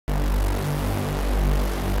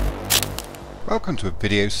Welcome to a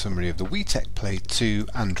video summary of the Wetek Play 2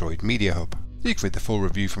 Android Media Hub. You can read the full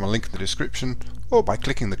review from a link in the description or by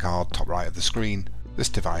clicking the card top right of the screen. This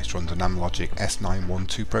device runs an Amlogic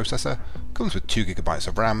S912 processor, comes with 2GB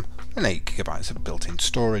of RAM and 8GB of built-in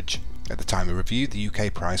storage. At the time of review, the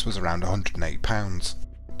UK price was around £108.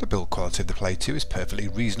 The build quality of the Play 2 is perfectly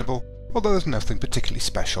reasonable, although there's nothing particularly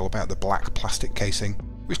special about the black plastic casing,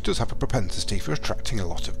 which does have a propensity for attracting a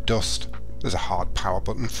lot of dust. There's a hard power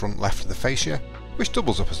button front left of the fascia, which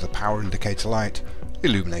doubles up as the power indicator light,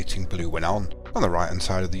 illuminating blue when on. On the right hand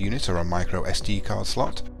side of the unit are a micro SD card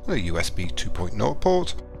slot and a USB 2.0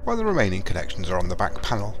 port, while the remaining connections are on the back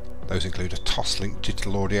panel. Those include a Toslink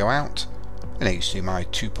digital audio out, an HDMI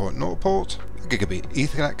 2.0 port, a gigabit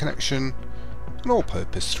Ethernet connection, an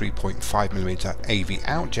all-purpose 3.5mm AV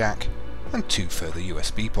out jack, and 2 further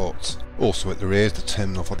USB ports. Also at the rear is the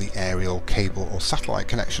terminal for the aerial, cable or satellite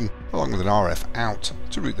connection, along with an RF out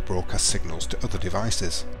to route the broadcast signals to other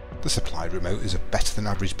devices. The supplied remote is of better than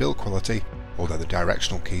average build quality, although the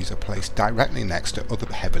directional keys are placed directly next to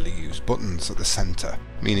other heavily used buttons at the centre,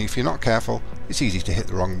 meaning if you're not careful, it's easy to hit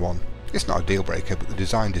the wrong one. It's not a deal breaker, but the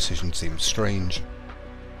design decision seems strange.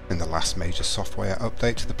 In the last major software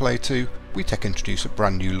update to the Play 2, Wetek introduced a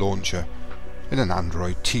brand new launcher in an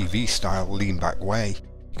Android TV style lean back way.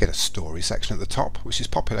 You get a story section at the top, which is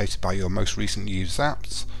populated by your most recent used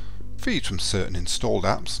apps, feeds from certain installed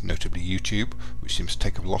apps, notably YouTube, which seems to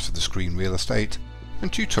take up a lot of the screen real estate,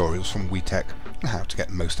 and tutorials from Wetek on how to get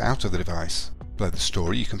most out of the device. Below the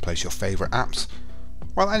story you can place your favourite apps,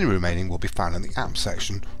 while any remaining will be found in the apps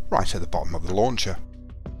section right at the bottom of the launcher.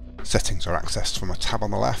 Settings are accessed from a tab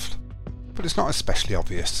on the left, but it's not especially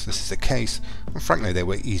obvious this is the case, and frankly they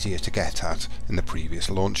were easier to get at in the previous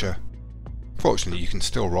launcher. Fortunately you can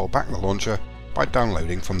still roll back the launcher by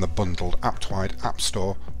downloading from the bundled Aptwide App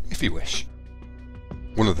Store if you wish.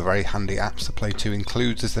 One of the very handy apps the Play 2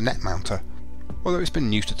 includes is the Net Mounter, although it's been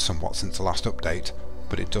neutered somewhat since the last update,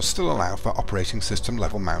 but it does still allow for operating system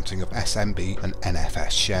level mounting of SMB and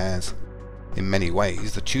NFS shares. In many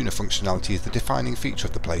ways the tuner functionality is the defining feature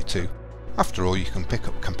of the Play 2. After all, you can pick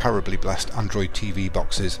up comparably blessed Android TV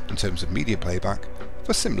boxes in terms of media playback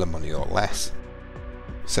for similar money or less.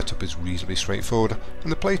 Setup is reasonably straightforward,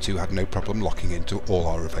 and the Play 2 had no problem locking into all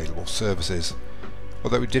our available services,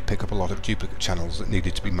 although it did pick up a lot of duplicate channels that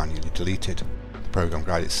needed to be manually deleted. The program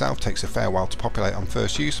guide itself takes a fair while to populate on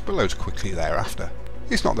first use, but loads quickly thereafter.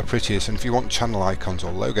 It's not the prettiest, and if you want channel icons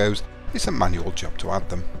or logos, it's a manual job to add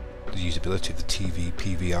them. The usability of the TV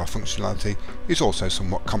PVR functionality is also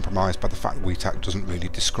somewhat compromised by the fact that Wetek doesn't really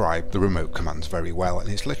describe the remote commands very well in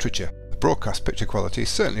its literature. The broadcast picture quality is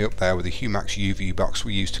certainly up there with the Humax UV box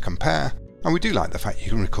we use to compare, and we do like the fact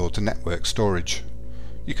you can record to network storage.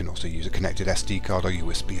 You can also use a connected SD card or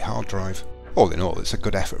USB hard drive. All in all, it's a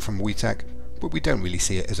good effort from Wetek, but we don't really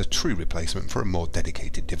see it as a true replacement for a more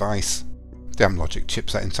dedicated device. The Amlogic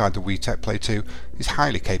chipset inside the Wetek Play 2 is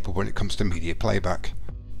highly capable when it comes to media playback.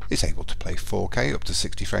 It's able to play 4K up to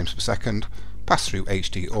 60 frames per second, pass through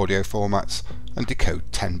HD audio formats, and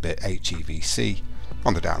decode 10-bit HEVC.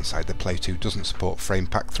 On the downside, the Play 2 doesn't support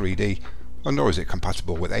FramePack 3D, and nor is it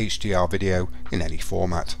compatible with HDR video in any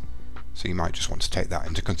format, so you might just want to take that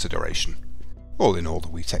into consideration. All in all, the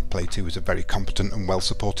Wetek Play 2 is a very competent and well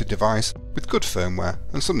supported device, with good firmware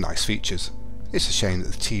and some nice features. It's a shame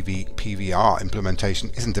that the TV PVR implementation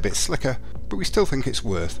isn't a bit slicker, but we still think it's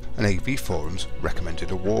worth an AV Forum's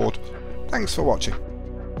recommended award. Thanks for watching.